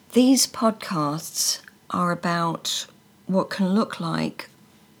These podcasts are about what can look like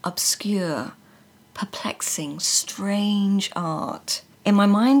obscure, perplexing, strange art. In my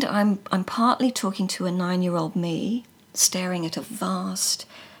mind, I'm partly talking to a 9-year-old me, staring at a vast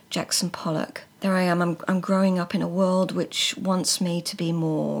Jackson Pollock. There I am, I'm growing up in a world which wants me to be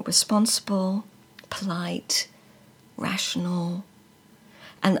more responsible, polite, rational,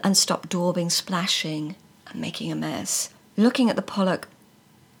 and stop daubing, splashing, and making a mess. Looking at the Pollock,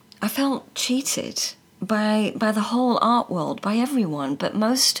 I felt cheated by the whole art world, by everyone, but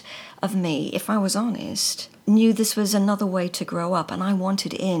most of me, if I was honest, knew this was another way to grow up, and I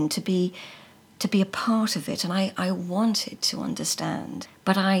wanted in to be a part of it, and I wanted to understand.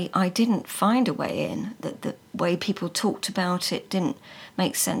 But I didn't find a way in. The way people talked about it didn't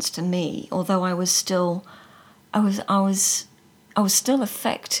make sense to me, although I was still still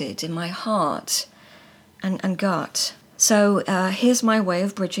affected in my heart and gut. So here's my way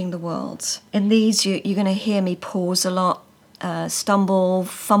of bridging the worlds. In these, you're going to hear me pause a lot, stumble,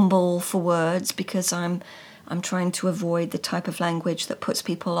 fumble for words, because I'm trying to avoid the type of language that puts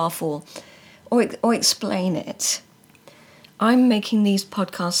people off or explain it. I'm making these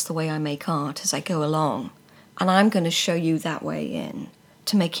podcasts the way I make art as I go along, and I'm going to show you that way in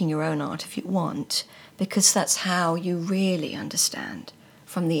to making your own art if you want, because that's how you really understand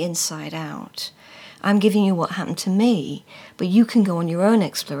from the inside out. I'm giving you what happened to me, but you can go on your own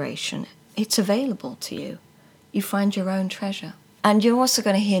exploration. It's available to you. You find your own treasure. And you're also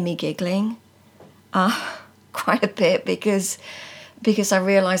going to hear me giggling quite a bit because I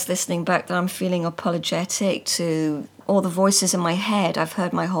realized listening back that I'm feeling apologetic to all the voices in my head I've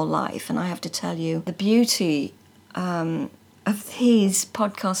heard my whole life. And I have to tell you, the beauty of these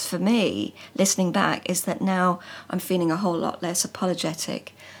podcasts for me, listening back, is that now I'm feeling a whole lot less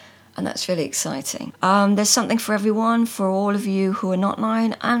apologetic. And that's really exciting. There's something for everyone, for all of you who are not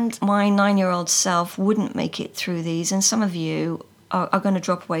 9, and my 9-year-old self wouldn't make it through these, and some of you are going to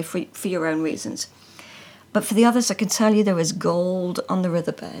drop away for your own reasons. But for the others, I can tell you there is gold on the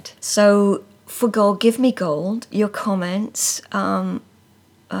riverbed. So for gold, give me gold. Your comments, take a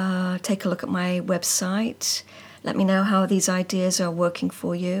look at my website. Let me know how these ideas are working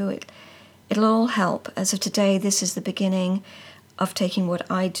for you. It'll all help. As of today, this is the beginning of taking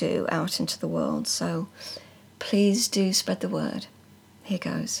what I do out into the world. So please do spread the word. Here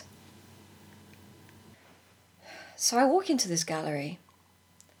goes. So I walk into this gallery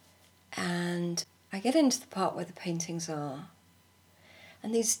and I get into the part where the paintings are,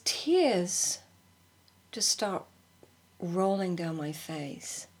 and these tears just start rolling down my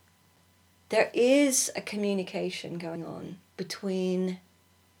face. There is a communication going on between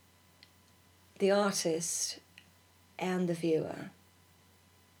the artist and the viewer.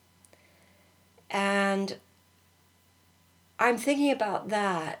 And I'm thinking about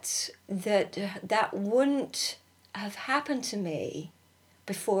that wouldn't have happened to me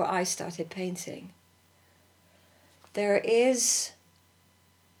before I started painting. There is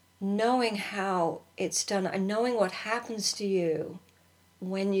knowing how it's done and knowing what happens to you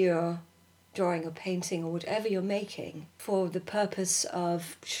when you're drawing or painting or whatever you're making for the purpose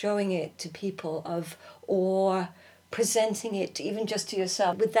of showing it to people or presenting it even just to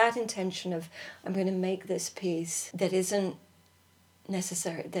yourself with that intention of, I'm going to make this piece that isn't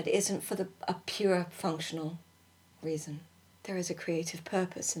necessary, that isn't for a pure functional reason. There is a creative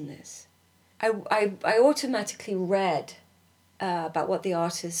purpose in this. I automatically read about what the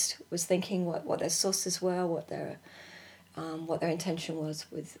artist was thinking, what their sources were, what their intention was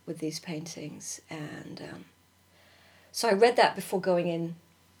with these paintings, and so I read that before going in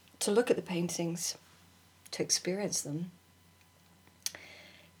to look at the paintings, to experience them.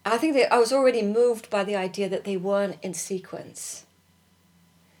 I think that I was already moved by the idea that they weren't in sequence,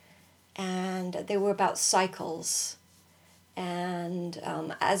 and they were about cycles, and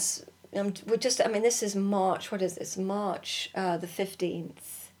this is March. What is this? March the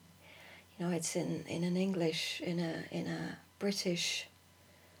 15th. It's in an English, in a British,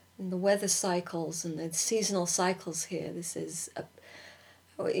 and the weather cycles and the seasonal cycles here. This is,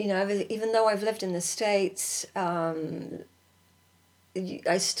 even though I've lived in the States, I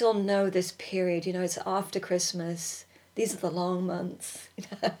still know this period. It's after Christmas. These are the long months.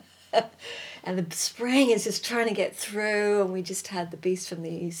 And the spring is just trying to get through, and we just had the Beast from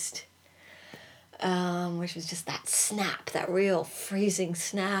the East. Which was just that snap, that real freezing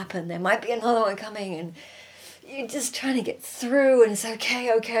snap, and there might be another one coming, and you're just trying to get through, and it's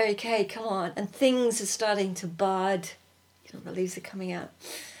okay, come on. And things are starting to bud. The leaves are coming out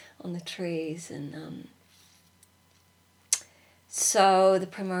on the trees, and so the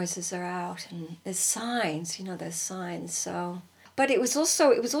primroses are out, and there's signs, So But it was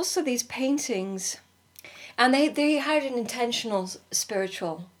also these paintings, and they had an intentional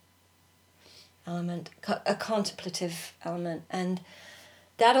spiritual element, a contemplative element, and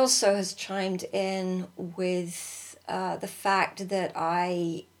that also has chimed in with the fact that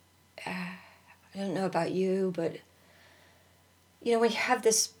I don't know about you, but when you have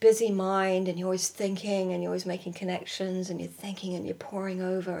this busy mind and you're always thinking and you're always making connections and you're thinking and you're poring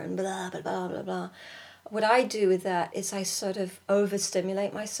over and blah, blah, blah, blah, blah. What I do with that is I sort of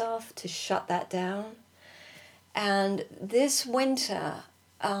overstimulate myself to shut that down. And this winter,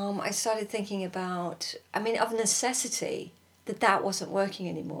 I started thinking about, of necessity, that wasn't working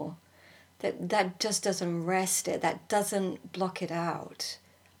anymore. That just doesn't rest it. That doesn't block it out.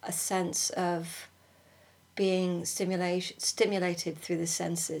 A sense of being stimulated through the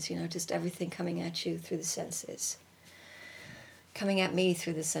senses, just everything coming at you through the senses, coming at me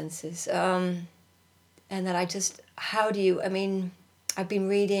through the senses. And that I've been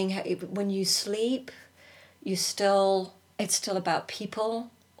reading, when you sleep, it's still about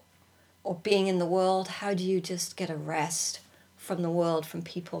people or being in the world. How do you just get a rest from the world, from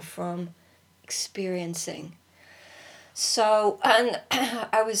people, from experiencing? So, and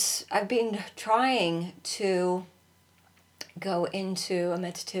I've been trying to go into a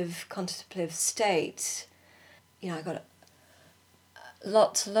meditative, contemplative state. I got a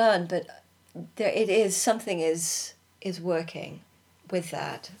lot to learn, but something is working with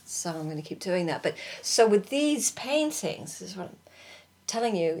that. So I'm going to keep doing that. But so with these paintings, this is what I'm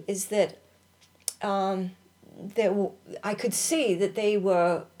telling you, is that I could see that they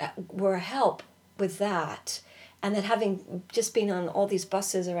were a help with that. And then having just been on all these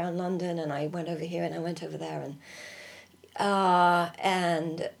buses around London, and I went over here and I went over there,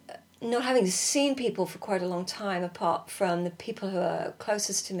 and not having seen people for quite a long time, apart from the people who are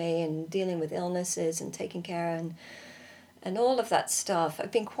closest to me and dealing with illnesses and taking care and all of that stuff,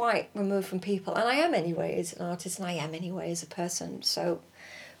 I've been quite removed from people. And I am anyway as an artist, and I am anyway as a person. So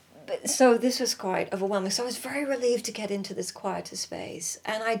this was quite overwhelming. So I was very relieved to get into this quieter space.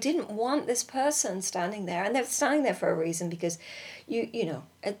 And I didn't want this person standing there. And they're standing there for a reason, because,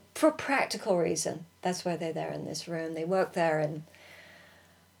 for a practical reason. That's why they're there in this room. They work there. And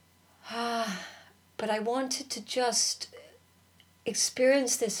but I wanted to just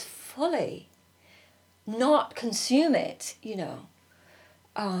experience this fully, not consume it,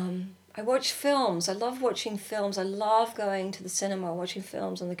 I watch films. I love watching films. I love going to the cinema, watching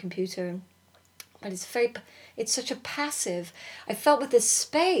films on the computer. But it's such a passive. I felt with this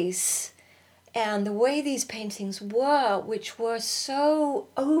space and the way these paintings were, which were so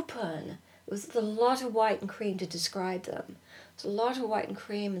open. It was a lot of white and cream to describe them. It was a lot of white and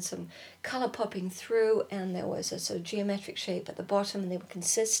cream and some color popping through, and there was a sort of geometric shape at the bottom, and they were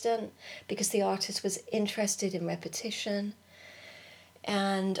consistent because the artist was interested in repetition.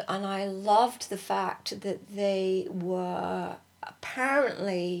 And I loved the fact that they were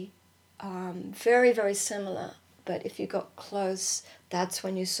apparently very, very similar. But if you got close, that's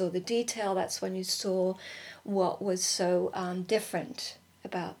when you saw the detail. That's when you saw what was so different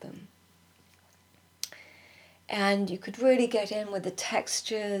about them. And you could really get in with the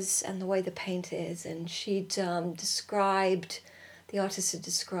textures and the way the paint is. And she'd the artist had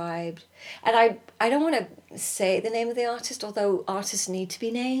described, and I don't want to say the name of the artist, although artists need to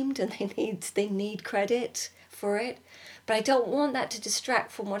be named and they need credit for it, but I don't want that to distract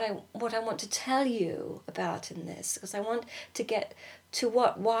from what I want to tell you about in this, because I want to get to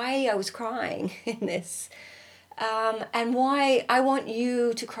why I was crying in this, and why I want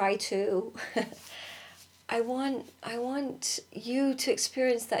you to cry too. I want you to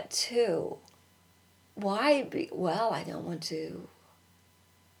experience that too. Why? Well, I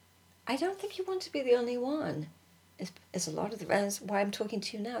don't think you want to be the only one. It's a lot of that's why I'm talking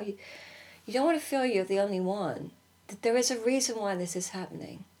to you now. You don't want to feel you're the only one. That there is a reason why this is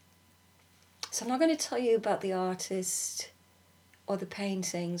happening. So I'm not going to tell you about the artist or the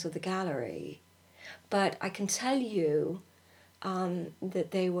paintings or the gallery, but I can tell you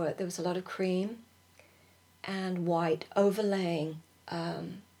that there was a lot of cream and white overlaying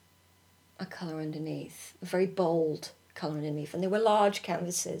a colour underneath, a very bold colour underneath, and they were large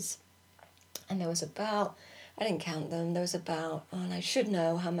canvases. And there was about, I didn't count them, there was about, and I should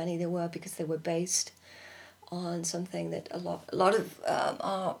know how many there were because they were based on something that a lot of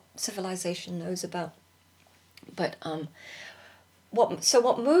our civilization knows about. But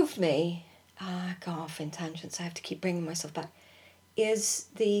what moved me, I go off in tangents, I have to keep bringing myself back, is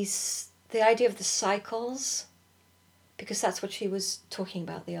the idea of the cycles, because that's what she was talking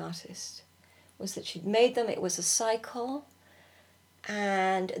about, the artist, was that she'd made them, it was a cycle,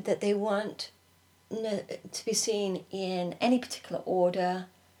 and that they weren't to be seen in any particular order,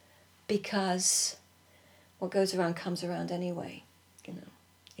 because what goes around comes around anyway.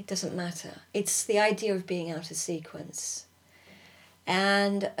 It doesn't matter. It's the idea of being out of sequence.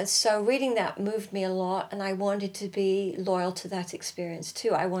 And so reading that moved me a lot, and I wanted to be loyal to that experience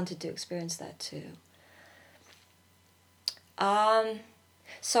too. I wanted to experience that too.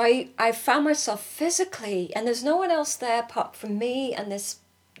 So I found myself physically, and there's no one else there apart from me and this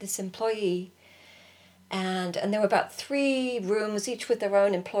employee. And there were about 3 rooms, each with their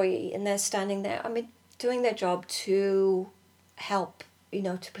own employee, and they're standing there, doing their job to help,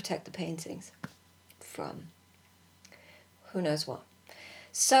 to protect the paintings from who knows what.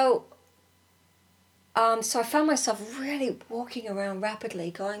 So I found myself really walking around rapidly,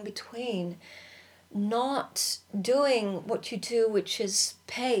 going between not doing what you do, which is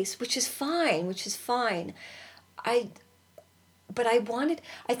pace, which is fine. I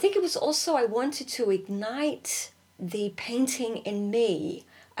think it was also, I wanted to ignite the painting in me.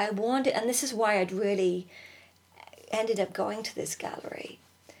 And this is why I'd really ended up going to this gallery,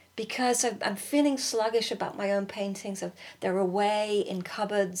 because I'm feeling sluggish about my own paintings. They're away in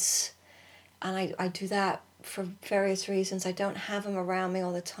cupboards, and I do that for various reasons. I don't have them around me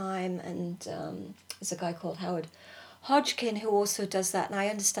all the time, and there's a guy called Howard Hodgkin who also does that, and I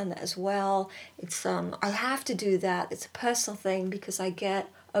understand that as well. It's I have to do that. It's a personal thing because I get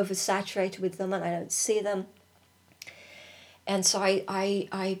oversaturated with them and I don't see them, and so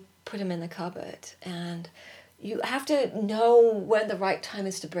I put them in the cupboard. And you have to know when the right time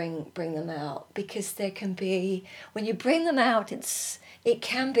is to bring them out, because there can be, when you bring them out, it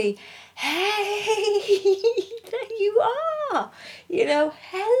can be, hey, there you are, hello,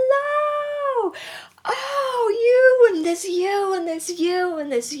 oh, you, and there's you, and there's you,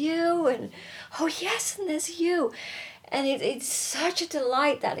 and there's you, and oh yes, and there's you. And it's such a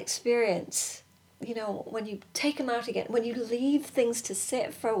delight, that experience, when you take them out again, when you leave things to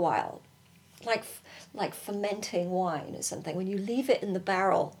sit for a while, like fermenting wine or something, when you leave it in the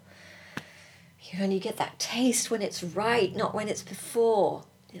barrel, and you get that taste when it's right, not when it's before.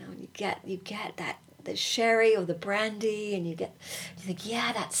 You get that, the sherry or the brandy, and you think,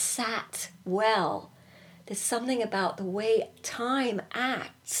 yeah, that sat well. There's something about the way time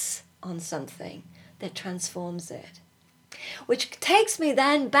acts on something that transforms it. Which takes me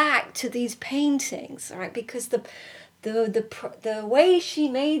then back to these paintings, right? Because the way she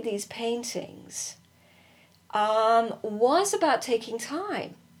made these paintings was about taking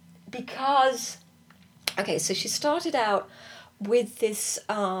time. Because, okay, so she started out with this,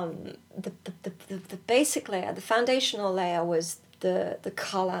 the basic layer, the foundational layer was the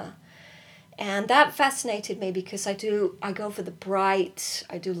color. And that fascinated me because I go for the bright,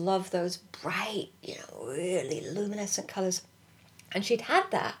 I do love those bright, really luminescent colors. And she'd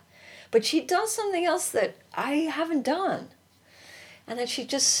had that. But she does something else that I haven't done. And then she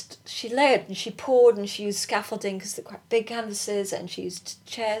layered and she poured and she used scaffolding because they're quite big canvases, and she used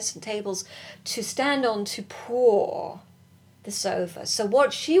chairs and tables to stand on to pour this over. So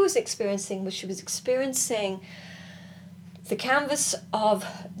what she was experiencing was the canvas of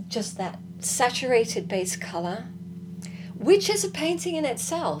just that saturated base color, which is a painting in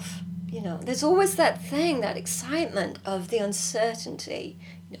itself. There's always that thing, that excitement of the uncertainty.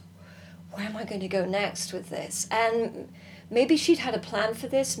 Where am I going to go next with this? And maybe she'd had a plan for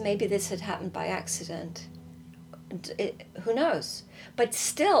this. Maybe this had happened by accident. Who knows? But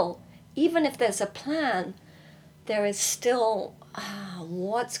still, even if there's a plan, there is still,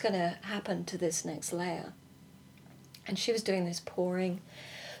 what's going to happen to this next layer? And she was doing this pouring.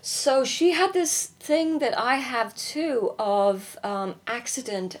 So she had this thing that I have too of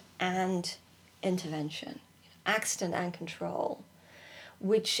accident and intervention, accident and control,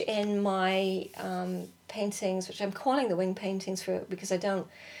 which in my paintings, which I'm calling the wing paintings because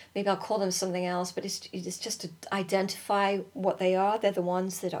maybe I'll call them something else, but it's just to identify what they are. They're the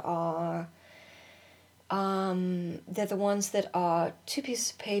ones that are 2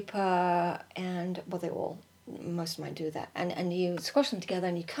 pieces of paper, and most of mine do that, and you squash them together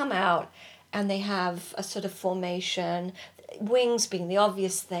and you come out and they have a sort of formation, wings being the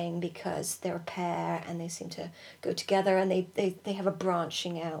obvious thing because they're a pair and they seem to go together, and they have a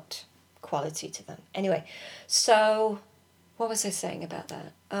branching out quality to them. Anyway, so what was I saying about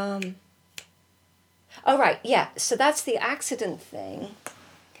that? Oh right, yeah, so that's the accident thing.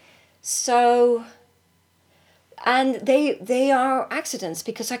 So, and they are accidents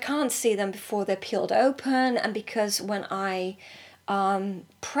because I can't see them before they're peeled open, and because when I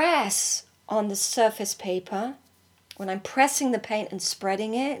press on the surface paper, when I'm pressing the paint and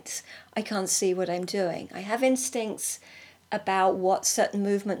spreading it, I can't see what I'm doing. I have instincts about what certain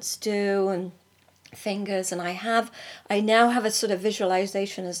movements do, and fingers, and I now have a sort of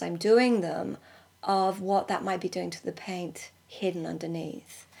visualization as I'm doing them of what that might be doing to the paint hidden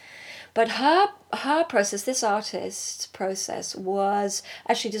underneath. But her process, this artist's process, was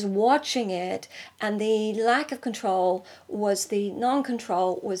actually just watching it, and the lack of control was the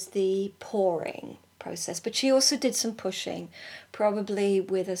non-control was the pouring process. But she also did some pushing, probably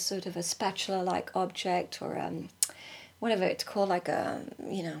with a sort of a spatula-like object, or whatever it's called, like a,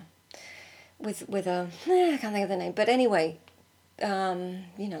 with a, I can't think of the name, but anyway,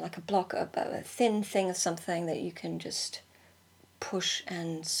 like a block, a thin thing of something that you can just push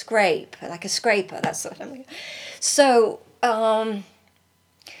and scrape, like a scraper, that's what I mean. So, and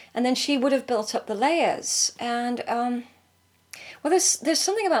then she would have built up the layers. And, there's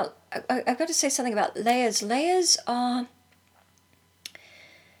something about, I've got to say something about layers. Layers are,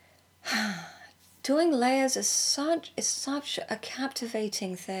 doing layers is such a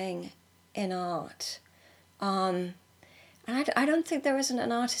captivating thing in art. And I don't think there isn't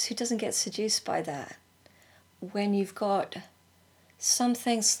an artist who doesn't get seduced by that. When you've got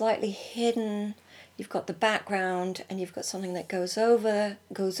something slightly hidden, you've got the background, and you've got something that goes over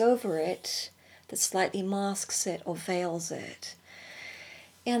it, that slightly masks it or veils it.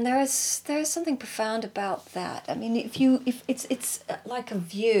 And there is something profound about that. I mean, if it's like a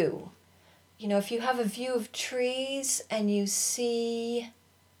view, if you have a view of trees and you see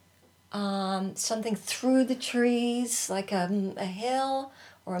something through the trees, like a hill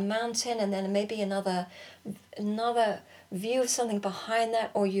or a mountain, and then maybe another view of something behind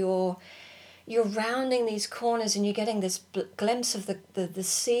that, or you're rounding these corners and you're getting this glimpse of the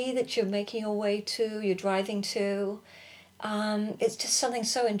sea that you're making your way to, you're driving to. It's just something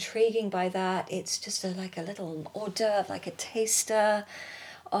so intriguing by that. It's just like a little hors d'oeuvre, like a taster.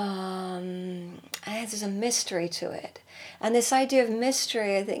 And there's a mystery to it. And this idea of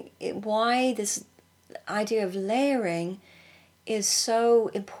mystery, I think, why this idea of layering is so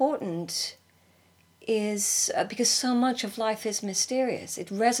important is because so much of life is mysterious. It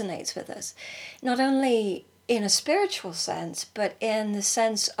resonates with us, not only in a spiritual sense, but in the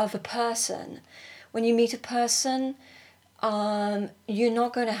sense of a person. When you meet a person, you're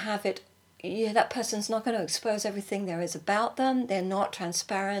not going to have it, that person's not going to expose everything there is about them. They're not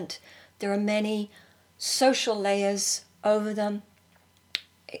transparent. There are many social layers over them.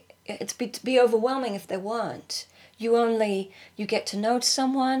 It'd be overwhelming if there weren't. You get to know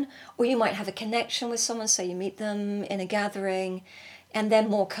someone, or you might have a connection with someone, so you meet them in a gathering, and then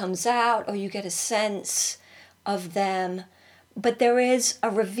more comes out, or you get a sense of them. But there is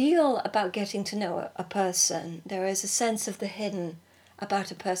a reveal about getting to know a person. There is a sense of the hidden about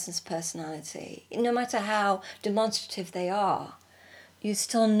a person's personality. No matter how demonstrative they are, you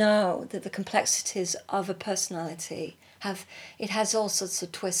still know that the complexities of a personality has all sorts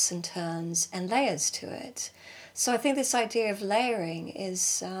of twists and turns and layers to it. So I think this idea of layering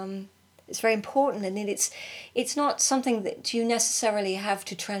is very important, and it's not something that you necessarily have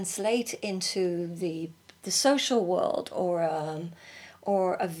to translate into the social world or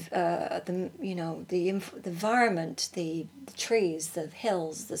the environment, the trees, the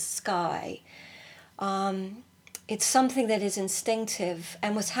hills, the sky. It's something that is instinctive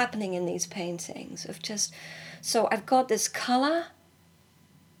and was happening in these paintings of just. So I've got this color,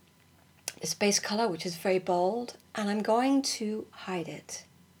 this base color, which is very bold, and I'm going to hide it.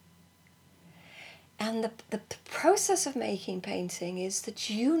 And the process of making painting is that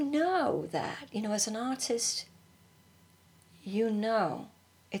that, as an artist,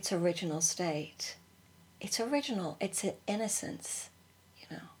 its original state. It's original, it's an innocence,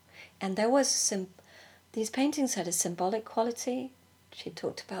 And there was these paintings had a symbolic quality. She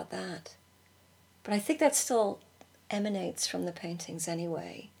talked about that. But I think that still emanates from the paintings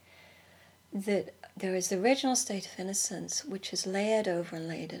anyway. That there is the original state of innocence, which is layered over and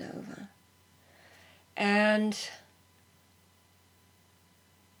laid it over. And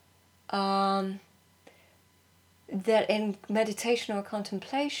that in meditation or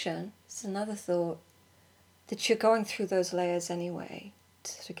contemplation, this is another thought, that you're going through those layers anyway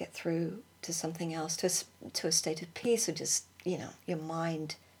to get through to something else, to a state of peace, or just, your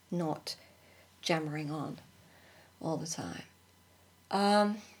mind not jammering on all the time.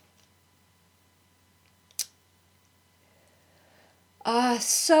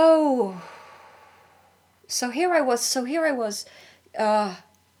 So here I was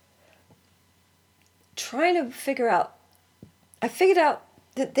trying to figure out. I figured out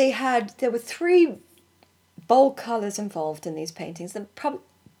that there were three bold colors involved in these paintings. They're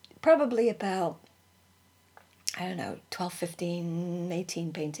probably about, 12, 15,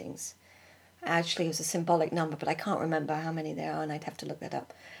 18 paintings. Actually, it was a symbolic number, but I can't remember how many there are, and I'd have to look that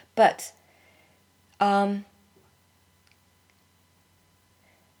up. But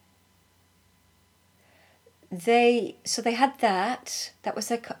they had that was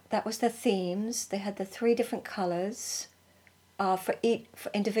their themes. They had the 3 different colors for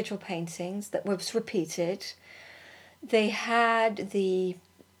individual paintings that was repeated. They had these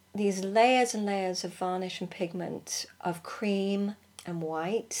layers and layers of varnish and pigment of cream and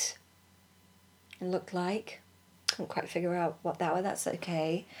white. It looked like. Couldn't quite figure out what that was. That's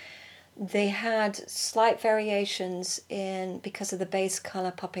okay. They had slight variations in, because of the base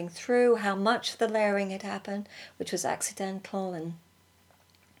color popping through, how much the layering had happened, which was accidental, and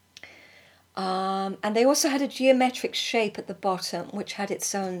they also had a geometric shape at the bottom, which had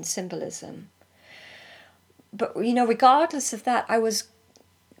its own symbolism. But regardless of that, I was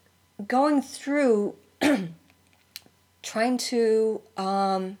going through trying to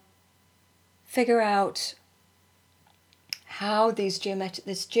figure out how this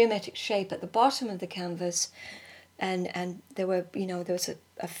geometric shape at the bottom of the canvas, and there were there was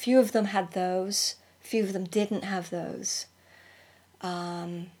a few of them had those, a few of them didn't have those.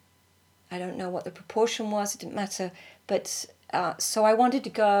 I don't know what the proportion was, it didn't matter, but so I wanted to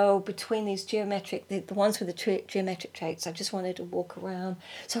go between these geometric, the ones with the geometric shapes. I just wanted to walk around,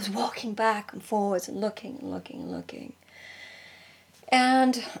 so I was walking back and forwards and looking and looking and looking,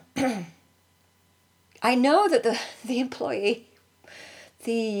 and I know that the employee,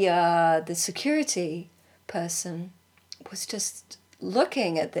 the security person, was just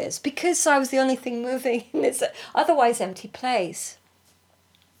looking at this because I was the only thing moving in this otherwise empty place.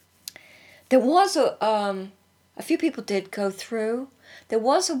 There was a few people did go through. There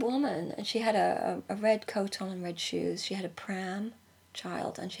was a woman, and she had a red coat on and red shoes. She had a pram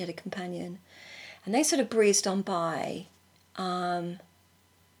child, and she had a companion, and they sort of breezed on by.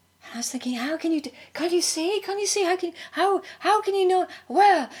 I was thinking, can't you see? How can you know?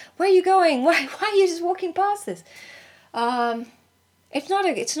 Where are you going? Why are you just walking past this? It's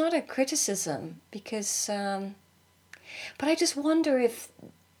not a criticism, because, but I just wonder if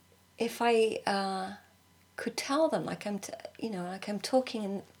I could tell them, like I'm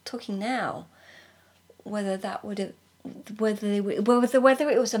talking now, whether that would have, whether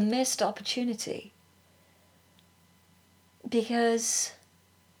it was a missed opportunity. Because,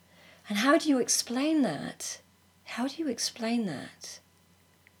 and how do you explain that?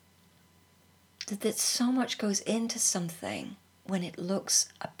 That so much goes into something when it looks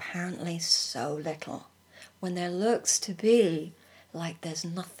apparently so little. When there looks to be like there's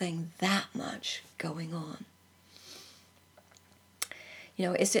nothing that much going on.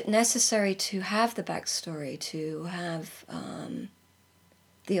 Is it necessary to have the backstory, to have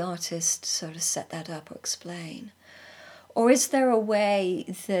the artist sort of set that up or explain? Or is there a way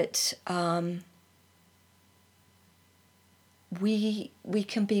that we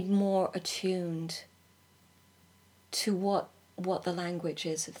can be more attuned to what the language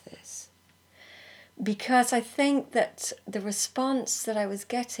is of this? Because I think that the response that I was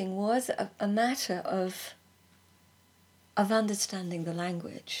getting was a matter of understanding the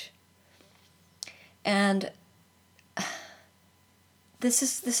language. And this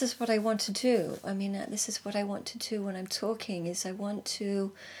is what I want to do. I mean, this is what I want to do when I'm talking, is I want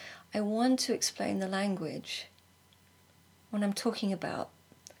to explain the language when I'm talking about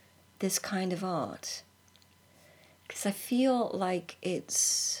this kind of art. Because I feel like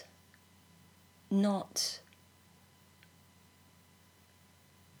it's not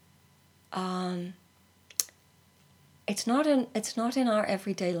it's not in our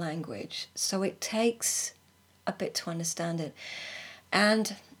everyday language, so it takes a bit to understand it.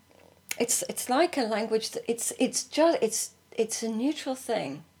 And it's like a language that it's a neutral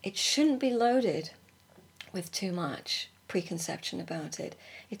thing. It shouldn't be loaded with too much preconception about it.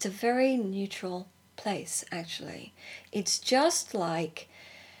 It's a very neutral place, actually. It's just like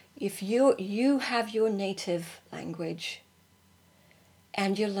if you have your native language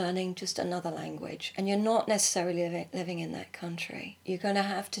and you're learning just another language, and you're not necessarily living in that country. You're going to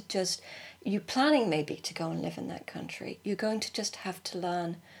have to you're planning maybe to go and live in that country. You're going to just have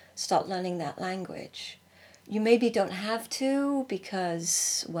to start learning that language. You maybe don't have to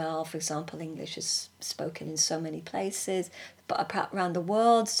because, well, for example, English is spoken in so many places but around the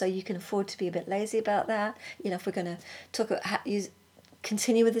world, so you can afford to be a bit lazy about that. If we're going to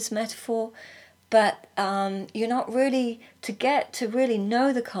continue with this metaphor. But you're not really, to really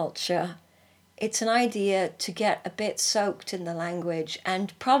know the culture, it's an idea to get a bit soaked in the language,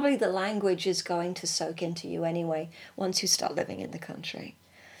 and probably the language is going to soak into you anyway once you start living in the country.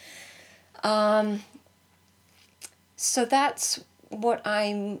 So that's what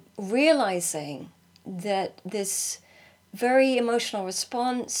I'm realizing, that this very emotional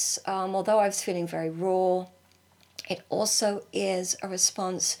response. Although I was feeling very raw, it also is a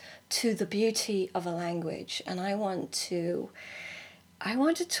response to the beauty of a language, and I want to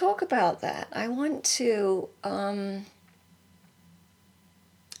talk about that. I want to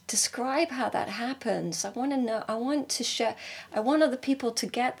describe how that happens. I want to know. I want to share. I want other people to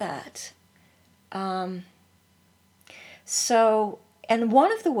get that. So, and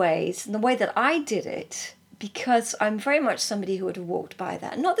one of the ways, and the way that I did it, because I'm very much somebody who would have walked by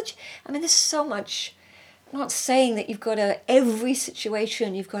that. Not that, there's so much. I'm not saying that you've got to, every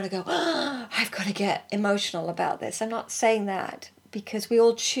situation, you've got to go, oh, I've got to get emotional about this. I'm not saying that, because we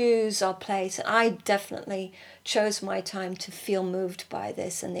all choose our place. And I definitely chose my time to feel moved by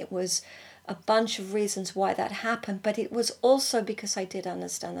this. And it was a bunch of reasons why that happened. But it was also because I did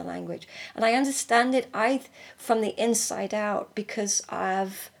understand the language. And I understand it from the inside out, because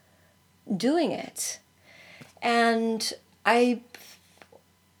I've doing it. And I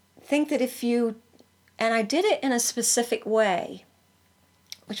think that and I did it in a specific way,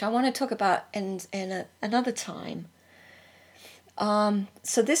 which I want to talk about in another time.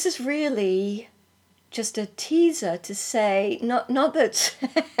 So this is really just a teaser to say, not that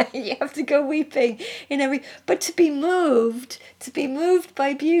you have to go weeping but to be moved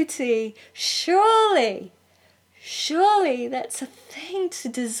by beauty. Surely that's a thing to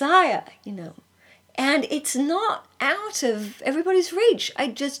desire, And it's not out of everybody's reach. I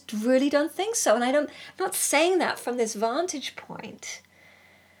just really don't think so. And I'm not saying that from this vantage point.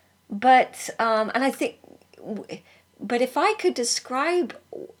 But, and I think, but if I could describe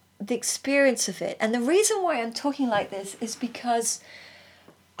the experience of it, and the reason why I'm talking like this is because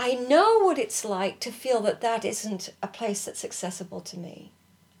I know what it's like to feel that isn't a place that's accessible to me.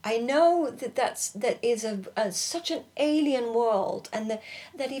 I know that is such an alien world, and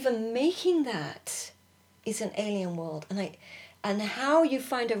that even making that is an alien world, and how you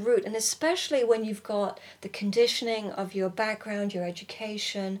find a route, and especially when you've got the conditioning of your background, your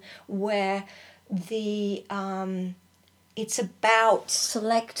education, where it's about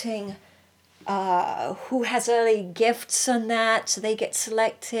selecting who has early gifts and that, so they get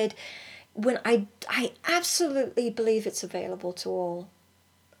selected. When I absolutely believe it's available to all.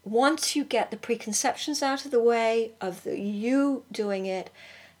 Once you get the preconceptions out of the way of you doing it,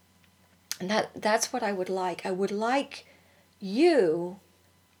 and that's what I would like. I would like you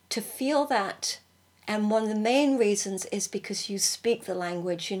to feel that, and one of the main reasons is because you speak the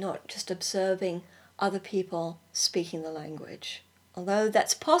language. You're not just observing other people speaking the language. Although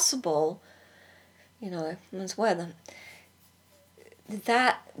that's possible, that's where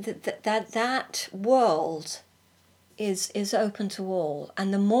that world is open to all,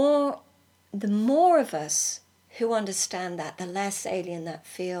 and the more of us who understand that, the less alien that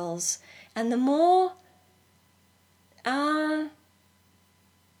feels, and the more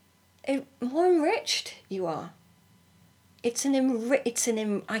more enriched you are.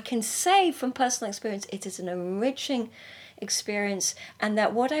 I can say from personal experience, it is an enriching experience, and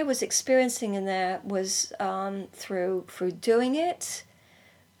that what I was experiencing in there was through doing it.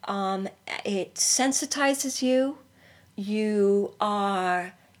 It sensitizes you. You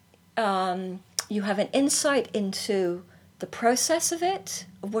are, you have an insight into the process of it,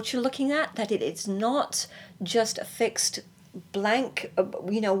 of what you're looking at, that it is not just a fixed blank,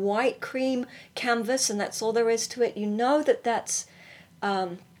 white cream canvas, and that's all there is to it. You know that's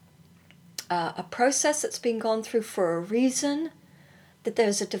a process that's been gone through for a reason, that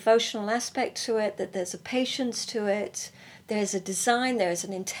there's a devotional aspect to it, that there's a patience to it, there's a design, there's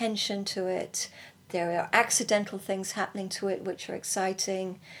an intention to it, there are accidental things happening to it which are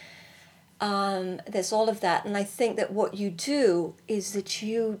exciting. There's all of that, and I think that what you do is that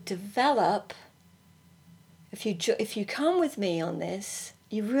you develop. If you come with me on this,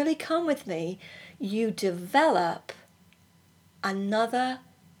 you really come with me. You develop another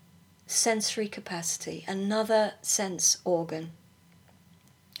sensory capacity, another sense organ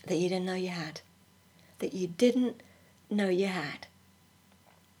that you didn't know you had,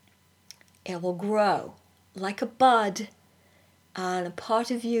 It will grow like a bud on a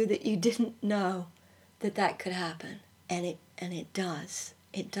part of you that you didn't know that could happen, and it does.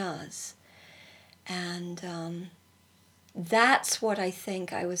 And that's what I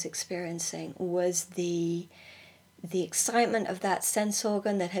think I was experiencing, was the excitement of that sense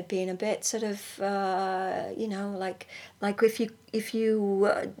organ that had been a bit sort of, like if you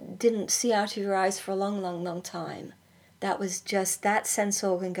didn't see out of your eyes for a long time. That was just that sense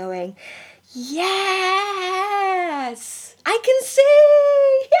organ going, yes, I can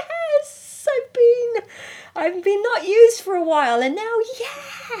see, yes, I've been not used for a while, and now,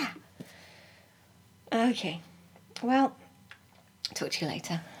 yeah. Okay, well, talk to you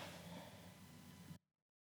later.